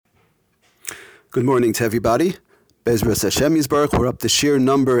Good morning to everybody. Bezras Hashem Yisbarach. We're up to shir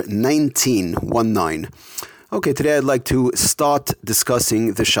number 19. Okay, today I'd like to start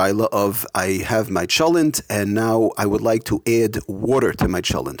discussing the shaila of I have my cholent and now I would like to add water to my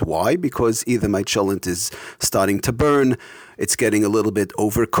cholent. Why? Because either my cholent is starting to burn, it's getting a little bit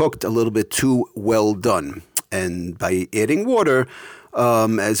overcooked, a little bit too well done. And by adding water,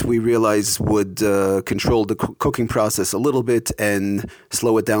 as we realize, would control the cooking process a little bit and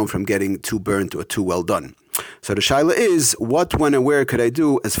slow it down from getting too burnt or too well done. So the shaila is, what, when, and where could I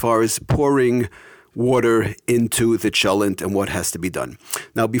do as far as pouring water into the cholent and what has to be done?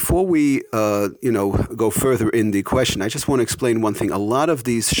 Now, before we go further in the question, I just want to explain one thing. A lot of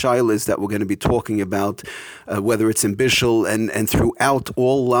these shailas that we're going to be talking about, whether it's in Bishul and throughout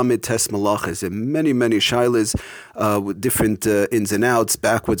all Lamed Tes Malachas, and many shailas with different ins and outs,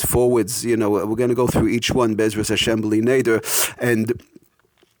 backwards, forwards, we're going to go through each one, Bezras Hashem B'li Neder, and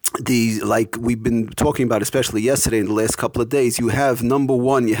like we've been talking about, especially yesterday in the last couple of days, you have number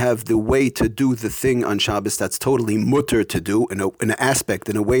one, you have the way to do the thing on Shabbos that's totally mutter to do, in an aspect,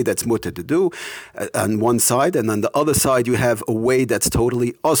 in a way that's mutter to do on one side, and on the other side you have a way that's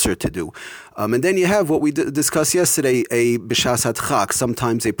totally usher to do. And then you have what we discussed yesterday, a b'shas hadchak,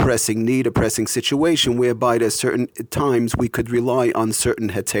 sometimes a pressing need, a pressing situation, whereby at certain times we could rely on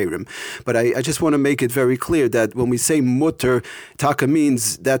certain heterim. But I just want to make it very clear that when we say mutter, taka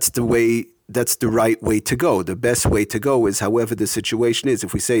means that's the right way to go. The best way to go is however the situation is.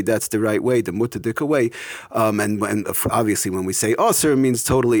 If we say that's the right way, the mutadika way, and obviously when we say aser, it means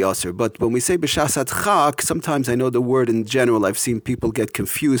totally aser. But when we say b'shas hadchak, sometimes I know the word in general, I've seen people get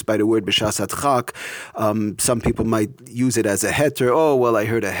confused by the word b'shas hadchak. Some people might use it as a heter. Oh, well, I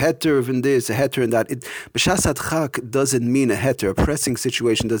heard a heter in this, a heter in that. B'shas hadchak doesn't mean a heter. A pressing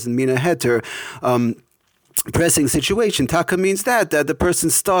situation doesn't mean a heter. Pressing situation, taka means that the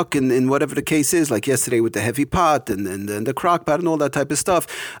person's stuck in whatever the case is, like yesterday with the heavy pot and the crock pot and all that type of stuff.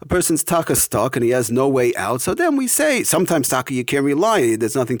 A person's taka stuck and he has no way out. So then we say, sometimes taka you can't rely,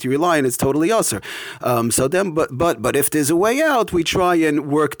 there's nothing to rely on, it's totally usher. But if there's a way out, we try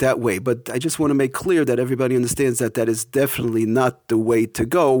and work that way. But I just want to make clear that everybody understands that is definitely not the way to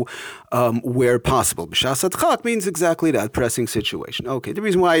go where possible. B'shas hadchak means exactly that, pressing situation. Okay, the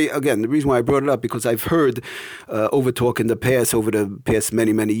reason why I brought it up, because I've heard over talk in the past, over the past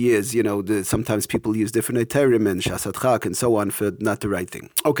many years, sometimes people use different heterim and b'shas hadchak and so on for not the right thing.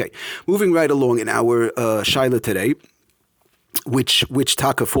 Okay, moving right along in our shaila today, which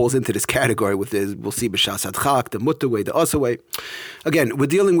taka falls into this category with this, we'll see b'shas hadchak, the mutter way, the asa way. Again, we're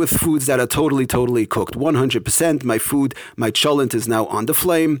dealing with foods that are totally cooked, 100%. My cholent is now on the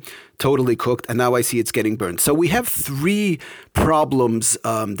flame, totally cooked, and now I see it's getting burned. So we have three problems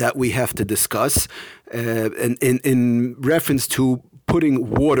that we have to discuss in reference to putting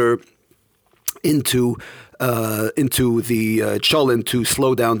water into the cholent to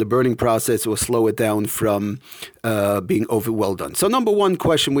slow down the burning process or slow it down from being over well done. So number one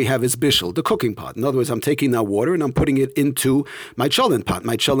question we have is bishul, the cooking pot. In other words, I'm taking that water and I'm putting it into my cholent pot.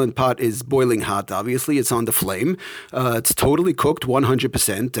 My cholent pot is boiling hot, obviously. It's on the flame. It's totally cooked,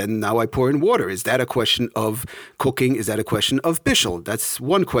 100%, and now I pour in water. Is that a question of cooking? Is that a question of bishul? That's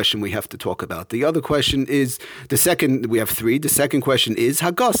one question we have to talk about. The other question is, we have three. The second question is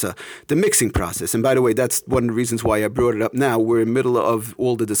hagasa, the mixing process. And by the way, that's one of the reasons why I brought it up now. We're in the middle of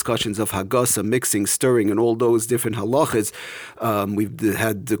all the discussions of hagasa, mixing, stirring, and all those different halachas. We've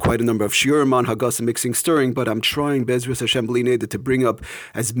had quite a number of shiurim on hagasa, mixing, stirring, but I'm trying, Bezras Hashem B'li Neder, to bring up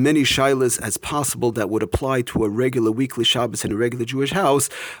as many shailas as possible that would apply to a regular weekly Shabbos in a regular Jewish house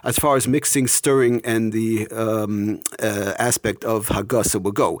as far as mixing, stirring, and the aspect of hagasa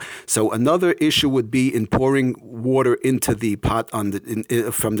will go. So another issue would be in pouring water into the pot from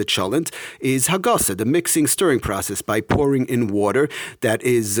the cholent is hagasa, the mixing, stirring process by pouring in water. That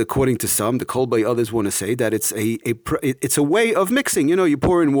is, according to some, the Kol by others want to say that it's a way of mixing. You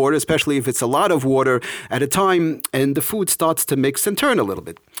pour in water, especially if it's a lot of water at a time, and the food starts to mix and turn a little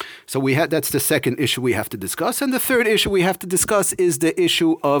bit. So that's the second issue we have to discuss. And the third issue we have to discuss is the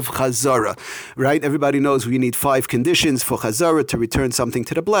issue of chazara, right? Everybody knows we need 5 conditions for chazara to return something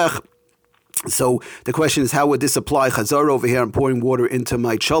to the blech. So the question is, how would this apply? Chazara over here, I'm pouring water into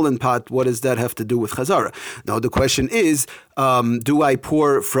my cholent pot. What does that have to do with chazara? Now the question is, do I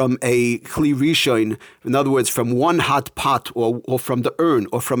pour from a kli rishon, in other words, from one hot pot or from the urn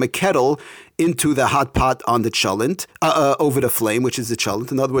or from a kettle into the hot pot on the cholent, over the flame, which is the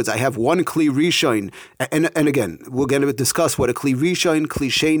cholent. In other words, I have one kli rishon, and again, we're going to discuss what a kli rishon, kli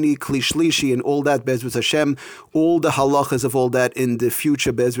sheni, kli shlishi, and all that, Bezras Hashem, all the halachas of all that in the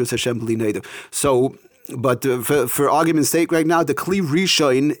future, Bezras Hashem B'li Neder. So for argument's sake right now, the Kli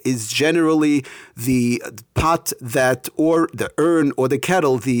Rishon is generally the pot that, or the urn or the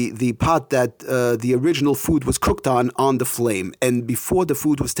kettle, the pot that the original food was cooked on the flame. And before the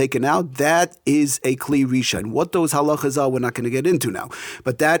food was taken out, that is a Kli Rishon. What those halachas are, we're not going to get into now.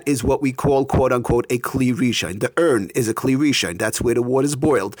 But that is what we call, quote unquote, a Kli Rishon. The urn is a Kli Rishon. That's where the water is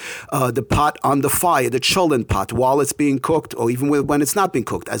boiled. The pot on the fire, the cholent pot, while it's being cooked, or even when it's not being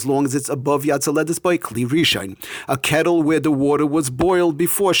cooked, as long as it's above Yad Saledis Bay, Kli Rishon. A kettle where the water was boiled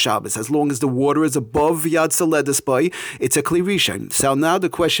before Shabbos, as long as the water is above Yad Saledis Bay, it's a Kli Rishon. So now the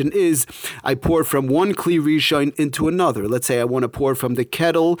question is, I pour from one Kli Rishon into another. Let's say I want to pour from the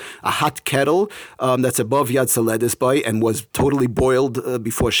kettle, a hot kettle that's above Yad Saledis Bay and was totally boiled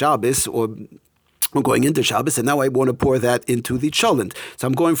before Shabbos, or going into Shabbos, and now I want to pour that into the cholent. So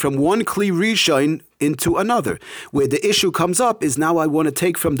I'm going from one Kli Rishon into another. Where the issue comes up is now I want to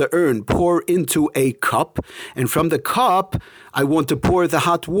take from the urn, pour into a cup, and from the cup, I want to pour the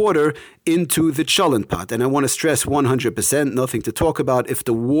hot water into the cholent pot. And I want to stress 100%, nothing to talk about if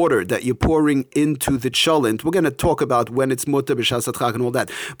the water that you're pouring into the cholent, we're going to talk about when it's mutter b'shas chag and all that.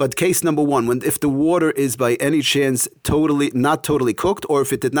 But case number one, if the water is by any chance not totally cooked, or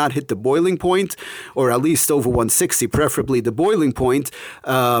if it did not hit the boiling point, or at least over 160, preferably the boiling point,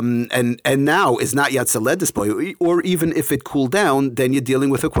 and now is not Yad Saledis Bay, or even if it cooled down, then you're dealing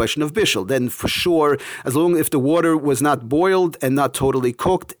with a question of bishul. Then for sure, as long as if the water was not boiled and not totally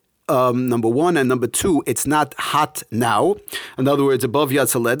cooked, number one, and number two, it's not hot now. In other words, above Yad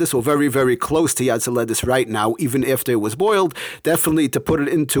Saledis, or very, very close to Yad Saledis right now, even after it was boiled. Definitely to put it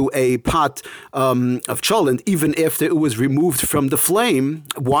into a pot of cholent, even after it was removed from the flame,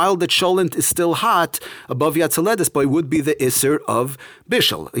 while the cholent is still hot, above Yad Saledis, but would be the isser of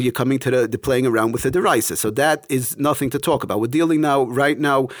bishul. You're coming to the playing around with the deraisa. So that is nothing to talk about. We're dealing right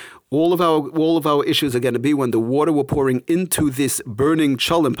now. All of our issues are going to be when the water we're pouring into this burning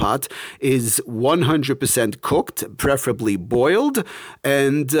cholent pot is 100% cooked, preferably boiled.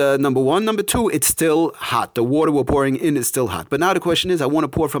 And number one. Number two, it's still hot. The water we're pouring in is still hot. But now the question is, I want to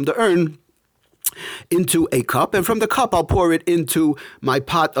pour from the urn into a cup, and from the cup I'll pour it into my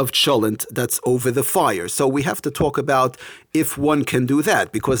pot of cholent that's over the fire. So we have to talk about if one can do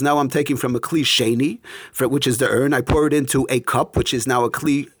that, because now I'm taking from a Kli Sheni, which is the urn, I pour it into a cup, which is now a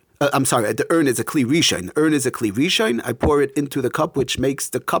Kli the urn is a Kli Rishon. Urn is a Kli Rishon. I pour it into the cup, which makes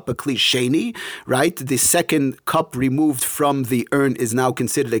the cup a Kli Sheni, right? The second cup removed from the urn is now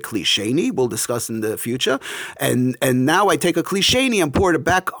considered a Kli Sheni. We'll discuss in the future. And now I take a Kli Sheni and pour it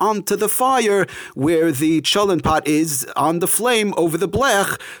back onto the fire where the cholent pot is on the flame over the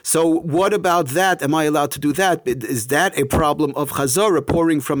blech. So what about that? Am I allowed to do that? Is that a problem of Chazorah,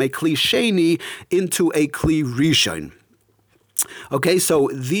 pouring from a Kli Sheni into a Kli Rishon? Okay, so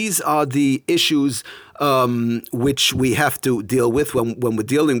these are the issues which we have to deal with when we're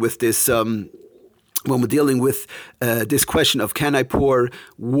dealing with this. When we're dealing with this question of, can I pour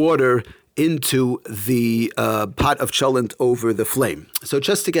water into the pot of cholent over the flame? So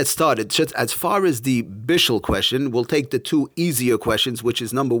just to get started, just as far as the bishul question, we'll take the two easier questions, which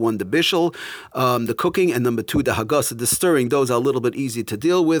is number one, the bishul, the cooking, and number two, the hagasa, the stirring. Those are a little bit easy to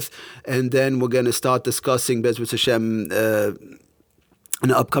deal with. And then we're going to start discussing Bezrat Hashem in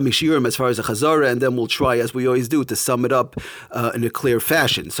the upcoming shiurim as far as the chazara, and then we'll try, as we always do, to sum it up in a clear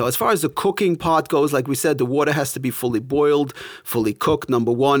fashion. So as far as the cooking part goes, like we said, the water has to be fully boiled, fully cooked,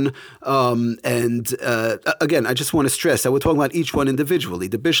 number one. And again, I just want to stress that we're talking about each one individually.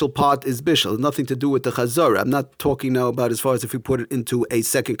 The bishul part is bishul, nothing to do with the chazara. I'm not talking now about as far as if we put it into a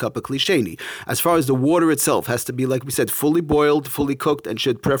second cup of Kli Sheni. As far as the water itself has to be, like we said, fully boiled, fully cooked, and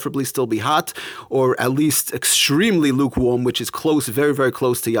should preferably still be hot, or at least extremely lukewarm, which is close, very, very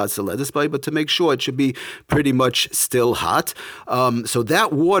close to Yad Saledis Bay, but to make sure it should be pretty much still hot. So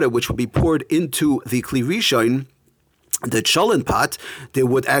that water, which will be poured into the Kli Rishon, the cholent pot, there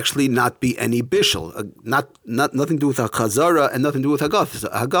would actually not be any bishul, nothing to do with chazara and nothing to do with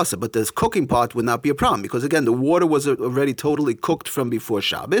hagasa. But this cooking pot would not be a problem, because again, the water was already totally cooked from before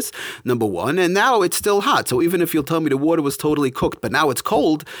Shabbos, number one, and now it's still hot. So even if you'll tell me the water was totally cooked, but now it's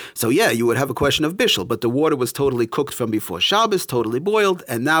cold, so yeah, you would have a question of bishul. But the water was totally cooked from before Shabbos, totally boiled,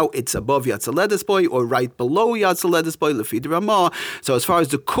 and now it's above Yad Saledis Bay or right below Yad Saledis Bay, Lefid Ramah. So as far as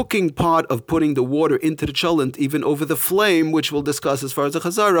the cooking part of putting the water into the cholent, even over the flame, which we'll discuss as far as the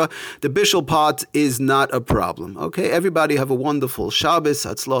chazara, the bishul pot is not a problem. Okay, everybody have a wonderful Shabbos,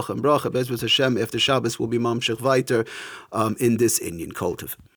 Hatzlach and Bracha, Bezrat Hashem. After Shabbos will be Mamshech weiter in this Inyan Kol Tov.